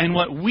Testament and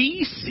what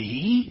we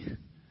see.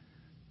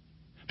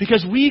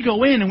 Because we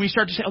go in and we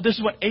start to say, oh, this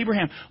is what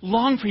Abraham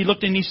longed for. He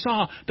looked and he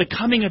saw the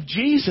coming of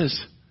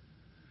Jesus.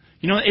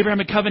 You know, Abraham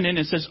had covenant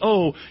and says,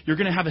 oh, you're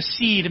going to have a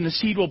seed and the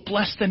seed will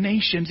bless the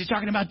nations. He's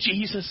talking about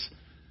Jesus.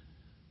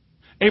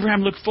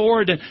 Abraham looked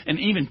forward and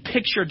even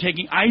pictured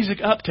taking Isaac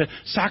up to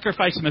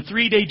sacrifice him, a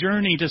 3-day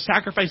journey to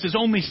sacrifice his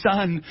only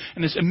son,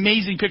 and this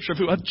amazing picture of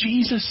who? Of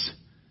Jesus.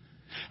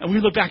 And we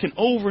look back and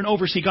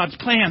over see God's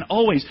plan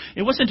always.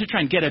 It wasn't to try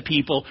and get at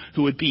people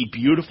who would be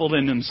beautiful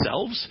in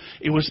themselves.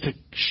 It was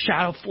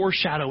to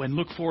foreshadow and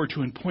look forward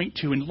to and point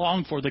to and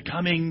long for the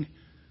coming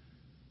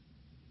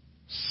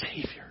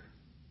Savior.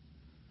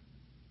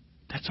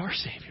 That's our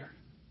Savior.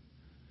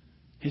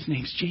 His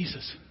name's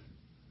Jesus.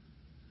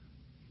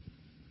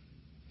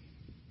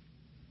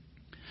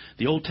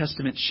 The Old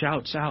Testament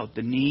shouts out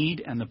the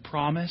need and the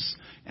promise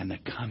and the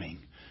coming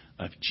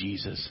of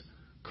Jesus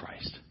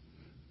Christ.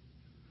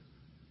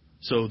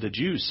 So the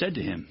Jews said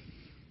to him,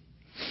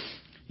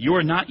 you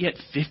are not yet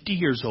 50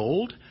 years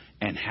old,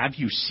 and have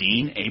you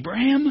seen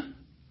Abraham?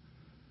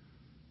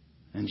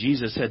 And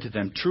Jesus said to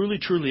them, truly,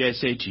 truly, I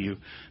say to you,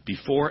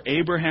 before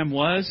Abraham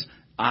was,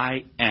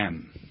 I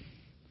am.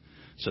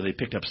 So they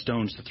picked up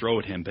stones to throw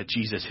at him, but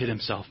Jesus hid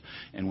himself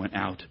and went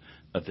out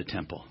of the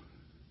temple.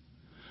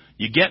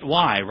 You get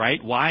why,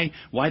 right? Why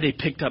they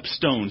picked up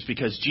stones?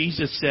 Because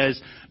Jesus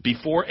says,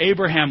 before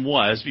Abraham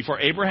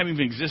even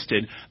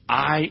existed,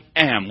 I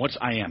am. What's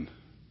I am?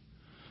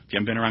 If you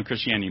haven't been around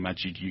Christianity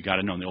much, you got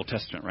to know in the Old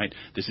Testament, right?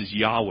 This is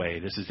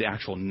Yahweh. This is the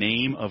actual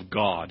name of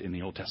God in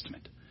the Old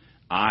Testament.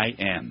 I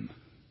am.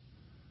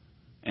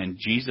 And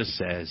Jesus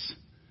says,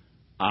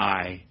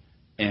 I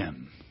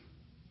am.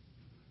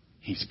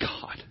 He's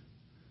God.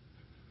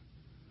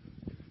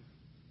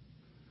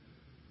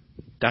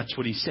 That's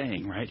what he's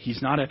saying, right?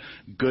 He's not a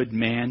good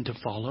man to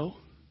follow.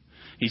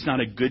 He's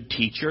not a good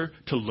teacher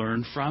to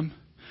learn from.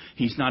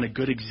 He's not a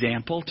good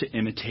example to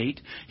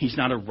imitate. He's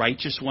not a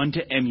righteous one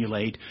to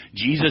emulate.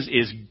 Jesus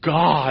is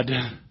God.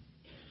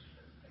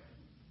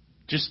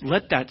 Just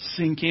let that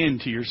sink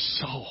into your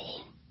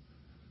soul.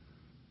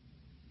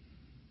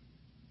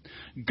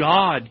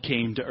 God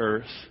came to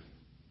earth.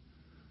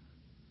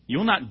 You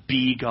will not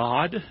be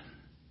God.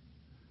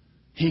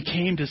 He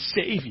came to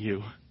save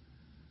you.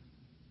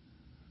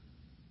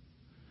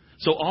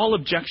 So all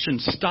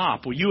objections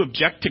stop. Will you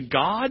object to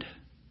God?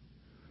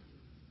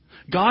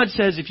 God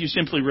says if you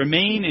simply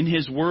remain in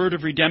His word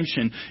of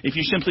redemption, if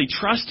you simply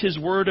trust His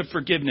word of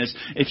forgiveness,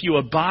 if you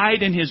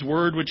abide in His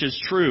word which is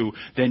true,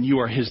 then you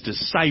are His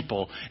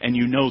disciple and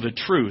you know the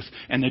truth,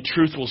 and the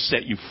truth will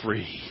set you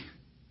free.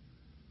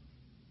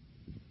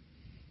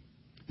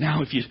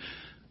 Now, if you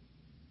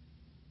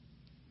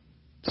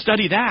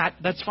study that,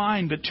 that's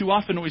fine, but too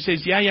often we say,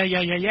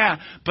 yeah,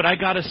 but I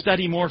got to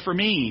study more for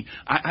me.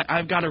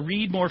 I've got to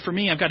read more for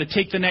me. I've got to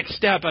take the next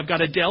step. I've got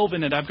to delve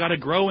in it. I've got to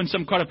grow in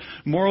some kind of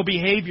moral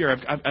behavior.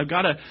 I've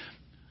got to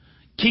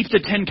keep the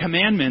 10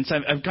 Commandments.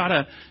 I've got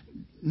to...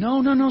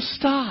 No,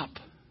 stop.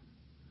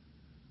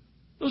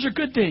 Those are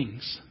good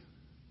things.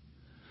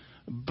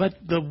 But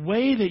the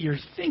way that you're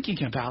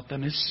thinking about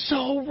them is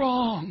so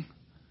wrong.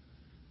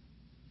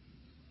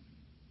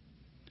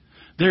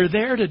 They're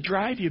there to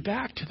drive you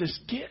back to this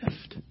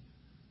gift.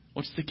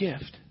 What's the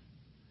gift?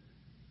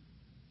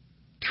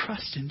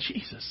 Trust in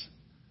Jesus.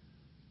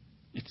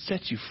 It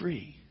sets you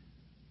free.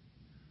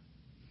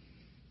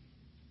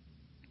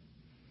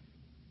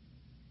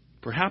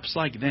 Perhaps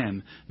like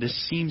them,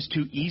 this seems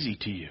too easy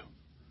to you.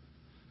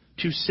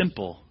 Too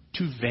simple,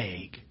 too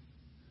vague.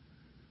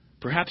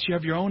 Perhaps you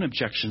have your own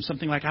objections.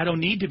 Something like, I don't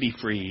need to be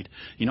freed.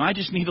 I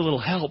just need a little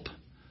help.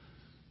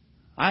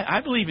 I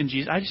believe in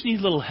Jesus. I just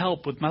need a little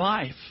help with my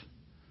life.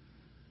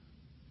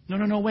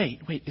 No,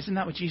 wait. Isn't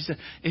that what Jesus said?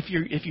 If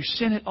you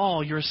sin at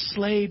all, you're a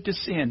slave to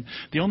sin.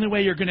 The only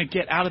way you're going to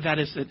get out of that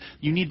is that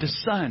you need the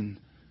Son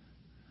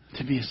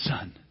to be a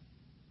son.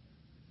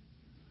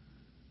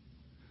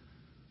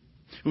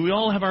 We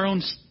all have our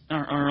own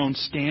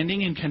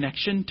standing and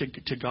connection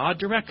to God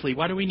directly.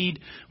 Why do we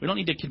don't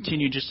need to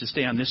continue just to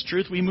stay on this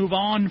truth. We move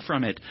on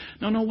from it.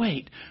 No,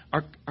 wait.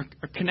 Our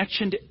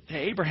connection to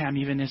Abraham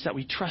even is that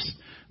we trust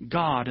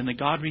God, and the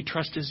God we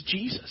trust is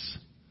Jesus.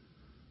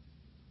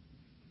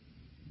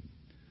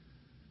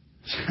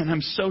 And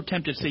I'm so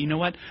tempted to say, you know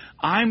what?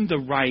 I'm the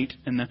right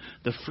and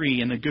the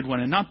free and the good one,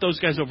 and not those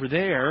guys over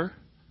there.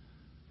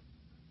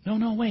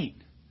 No, wait.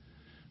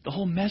 The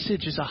whole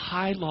message is a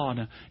high law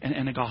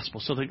and a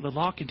gospel. So the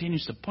law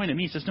continues to point at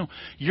me. It says, no,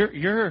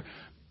 you're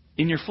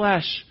in your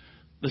flesh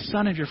the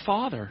son of your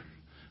father,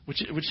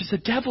 which is the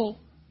devil.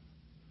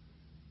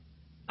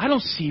 I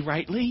don't see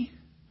rightly.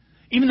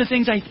 Even the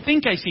things I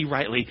think I see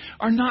rightly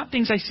are not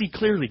things I see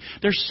clearly.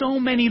 There's so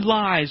many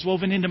lies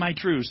woven into my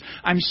truths.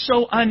 I'm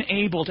so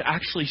unable to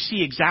actually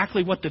see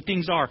exactly what the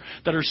things are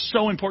that are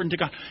so important to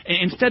God. And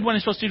instead, what I'm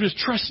supposed to do is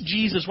trust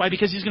Jesus. Why?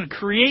 Because He's going to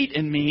create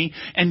in me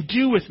and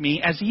do with me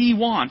as He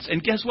wants.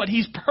 And guess what?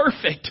 He's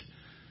perfect.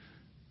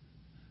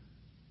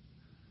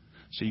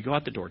 So you go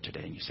out the door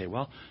today and you say,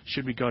 well,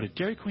 should we go to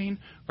Dairy Queen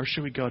or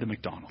should we go to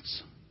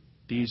McDonald's?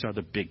 These are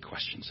the big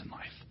questions in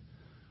life.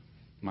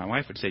 My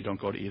wife would say, don't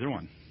go to either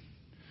one.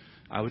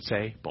 I would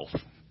say both.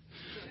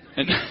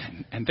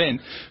 And then,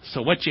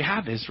 so what you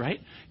have is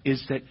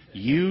that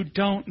you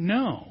don't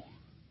know,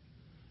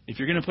 if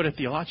you're going to put it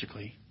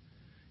theologically,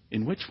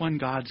 in which one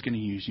God's going to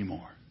use you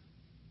more.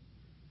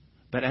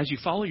 But as you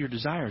follow your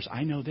desires,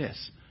 I know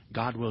this,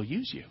 God will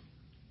use you.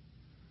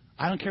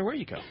 I don't care where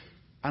you go.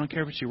 I don't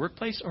care if it's your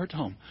workplace or at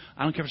home.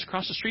 I don't care if it's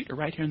across the street or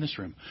right here in this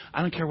room.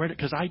 I don't care where,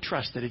 because I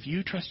trust that if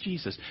you trust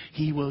Jesus,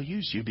 He will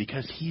use you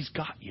because He's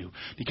got you.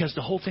 Because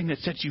the whole thing that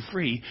sets you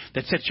free,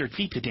 that sets your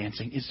feet to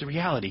dancing, is the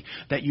reality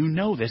that you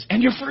know this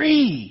and you're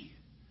free.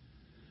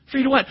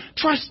 Free to what?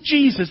 Trust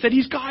Jesus that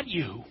He's got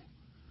you.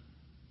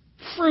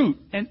 Fruit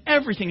and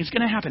everything is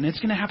going to happen. It's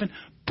going to happen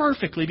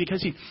perfectly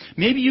because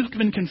maybe you've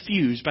been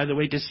confused by the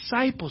way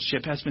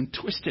discipleship has been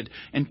twisted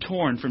and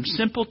torn from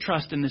simple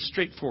trust in this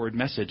straightforward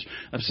message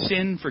of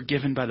sin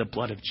forgiven by the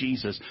blood of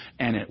Jesus,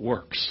 and it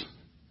works.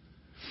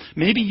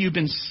 Maybe you've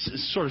been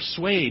sort of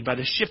swayed by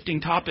the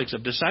shifting topics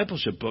of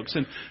discipleship books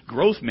and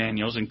growth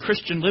manuals and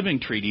Christian living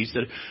treaties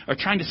that are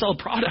trying to sell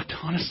a product,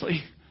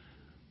 honestly.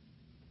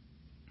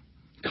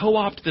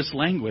 Co-opt this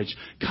language.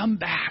 Come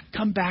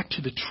back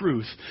to the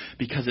truth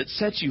because it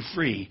sets you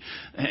free.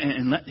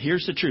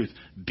 Here's the truth.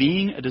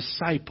 Being a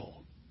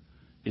disciple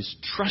is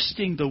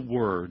trusting the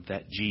word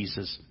that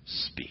Jesus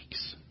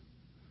speaks.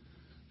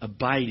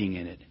 Abiding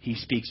in it. He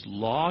speaks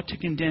law to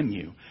condemn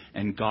you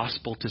and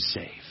gospel to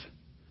save.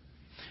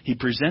 He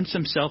presents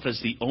Himself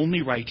as the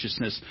only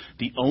righteousness,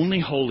 the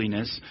only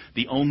holiness,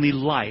 the only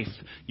life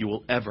you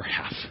will ever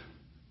have.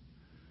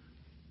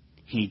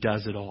 He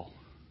does it all.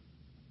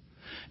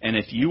 And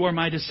if you are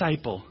my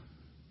disciple,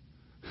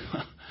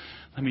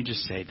 let me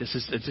just say, this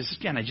is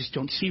again, I just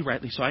don't see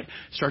rightly, so I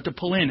start to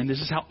pull in, and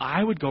this is how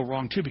I would go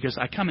wrong too, because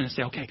I come in and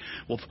say, okay,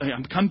 well,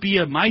 come be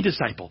my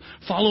disciple.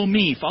 Follow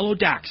me, follow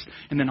Dax,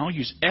 and then I'll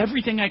use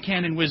everything I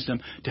can in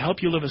wisdom to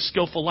help you live a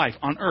skillful life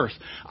on earth.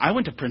 I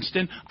went to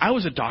Princeton. I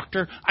was a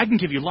doctor. I can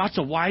give you lots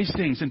of wise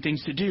things and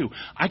things to do.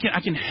 I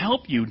can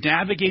help you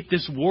navigate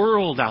this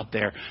world out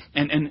there,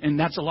 and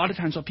that's a lot of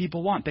times what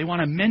people want. They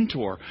want a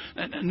mentor,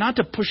 not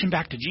to push them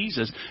back to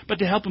Jesus, but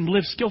to help them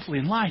live skillfully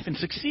in life and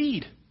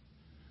succeed.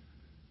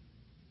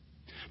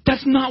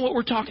 That's not what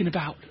we're talking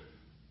about.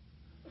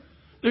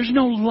 There's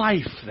no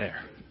life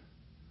there.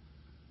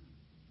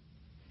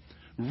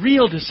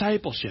 Real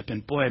discipleship,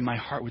 and boy, my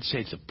heart would say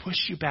it's to push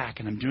you back,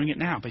 and I'm doing it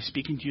now by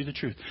speaking to you the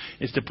truth,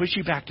 is to push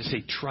you back to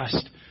say,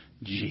 trust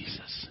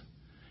Jesus.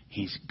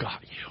 He's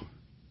got you.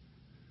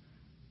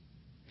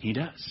 He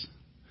does.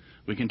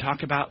 We can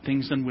talk about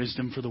things in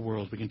wisdom for the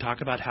world. We can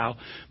talk about how,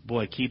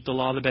 boy, keep the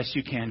law the best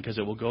you can because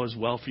it will go as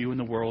well for you in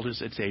the world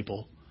as it's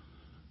able.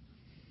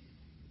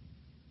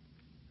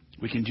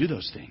 We can do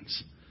those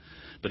things.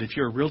 But if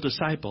you're a real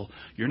disciple,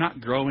 you're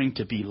not growing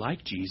to be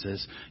like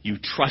Jesus. You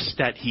trust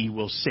that He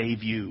will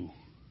save you.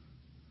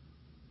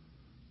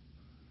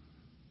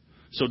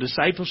 So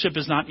discipleship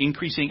is not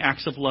increasing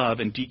acts of love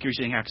and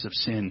decreasing acts of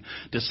sin.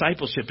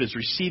 Discipleship is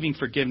receiving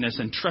forgiveness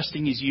and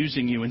trusting He's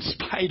using you in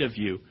spite of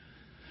you.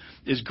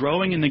 Is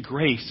growing in the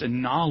grace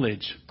and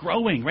knowledge.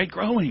 Growing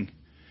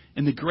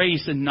in the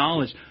grace and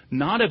knowledge,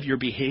 not of your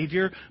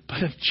behavior,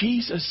 but of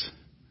Jesus.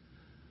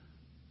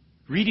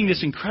 Reading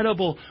this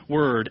incredible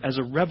word as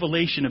a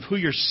revelation of who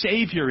your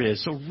Savior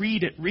is. So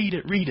read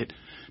it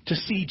to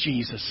see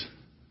Jesus.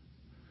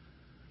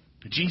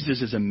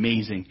 Jesus is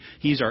amazing.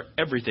 He's our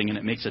everything, and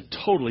it makes a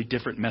totally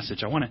different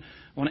message. I want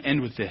to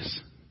end with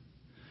this.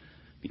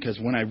 Because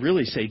when I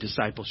really say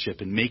discipleship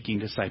and making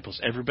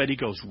disciples, everybody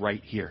goes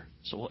right here.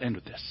 So we'll end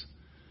with this.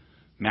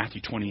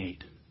 Matthew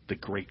 28, the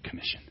Great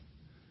Commission.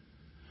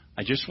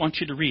 I just want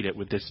you to read it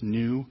with this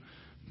new,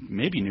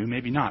 maybe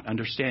not,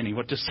 understanding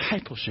what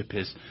discipleship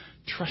is.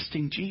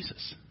 Trusting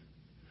Jesus.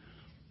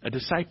 A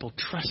disciple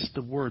trusts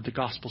the word, the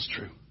gospel's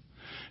true.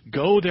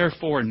 Go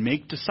therefore and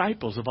make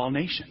disciples of all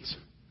nations.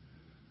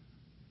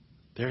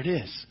 There it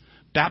is.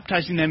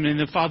 Baptizing them in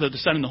the Father, the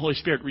Son, and the Holy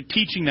Spirit,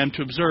 teaching them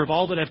to observe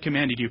all that I've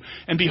commanded you.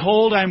 And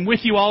behold, I am with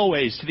you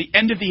always to the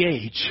end of the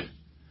age.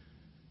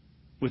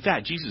 With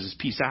that, Jesus is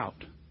peace out.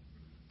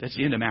 That's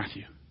the end of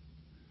Matthew.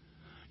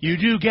 You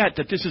do get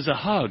that this is a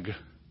hug.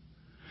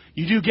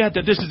 You do get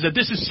that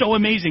this is so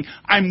amazing.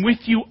 I'm with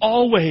you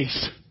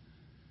always.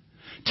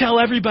 Tell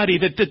everybody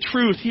that the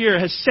truth here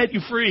has set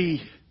you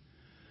free.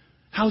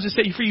 How does it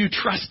set you free? You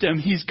trust Him.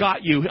 He's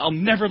got you. I'll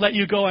never let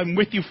you go. I'm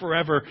with you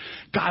forever.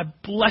 God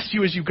bless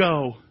you as you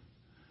go.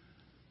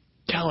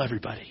 Tell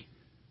everybody.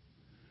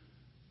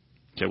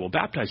 Okay, well,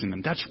 baptizing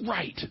them. That's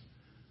right.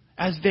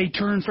 As they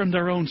turn from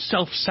their own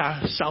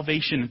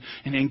self-salvation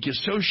and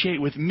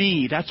associate with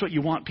me. That's what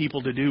you want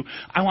people to do.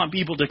 I want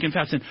people to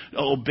confess and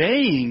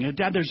obeying.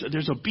 Dad,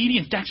 there's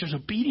obedience. Dax, there's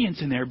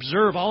obedience in there.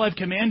 Observe all I've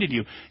commanded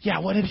you. Yeah,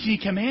 what has He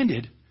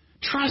commanded?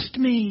 Trust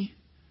me.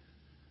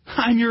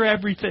 I'm your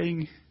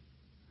everything.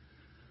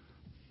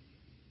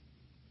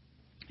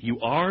 You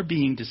are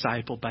being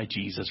discipled by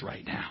Jesus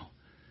right now.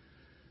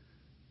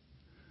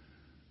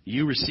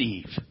 You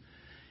receive,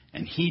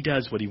 and He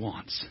does what He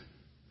wants.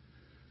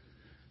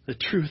 The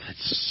truth,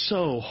 it's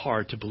so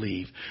hard to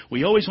believe.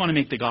 We always want to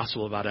make the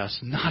gospel about us,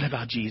 not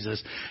about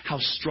Jesus. How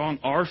strong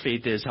our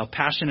faith is, how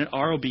passionate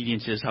our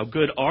obedience is, how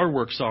good our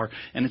works are.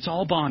 And it's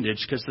all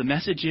bondage because the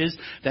message is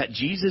that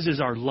Jesus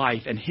is our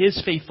life and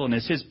His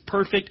faithfulness, His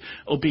perfect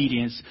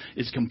obedience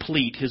is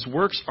complete. His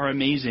works are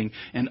amazing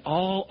and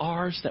all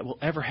ours that we'll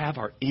ever have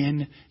are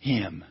in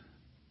Him.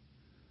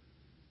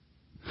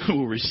 Who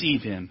will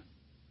receive Him?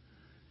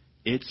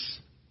 It's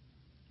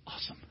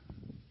awesome.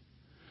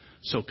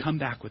 So come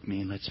back with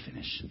me and let's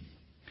finish.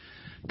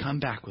 Come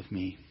back with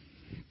me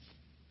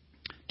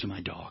to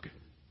my dog.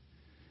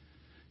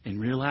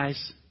 And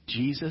realize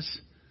Jesus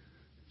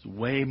is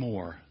way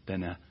more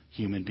than a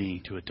human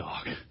being to a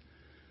dog.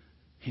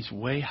 He's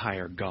way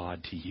higher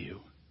God to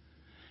you.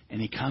 And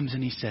He comes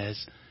and He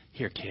says,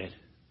 here, kid,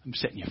 I'm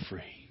setting you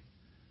free.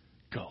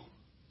 Go.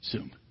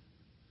 Zoom.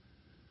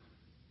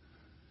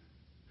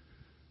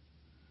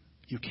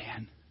 You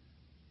can.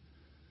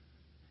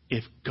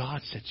 If God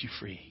sets you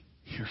free,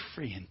 you're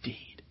free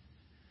indeed.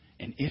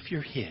 And if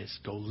you're His,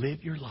 go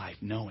live your life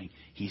knowing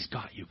He's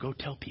got you. Go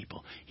tell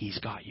people He's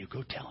got you.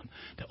 Go tell them.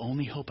 The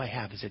only hope I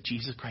have is that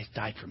Jesus Christ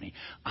died for me.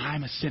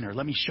 I'm a sinner.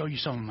 Let me show you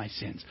some of my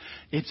sins.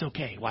 It's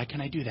okay. Why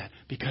can I do that?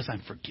 Because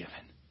I'm forgiven.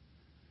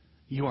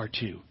 You are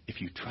too if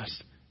you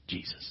trust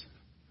Jesus.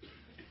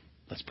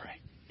 Let's pray.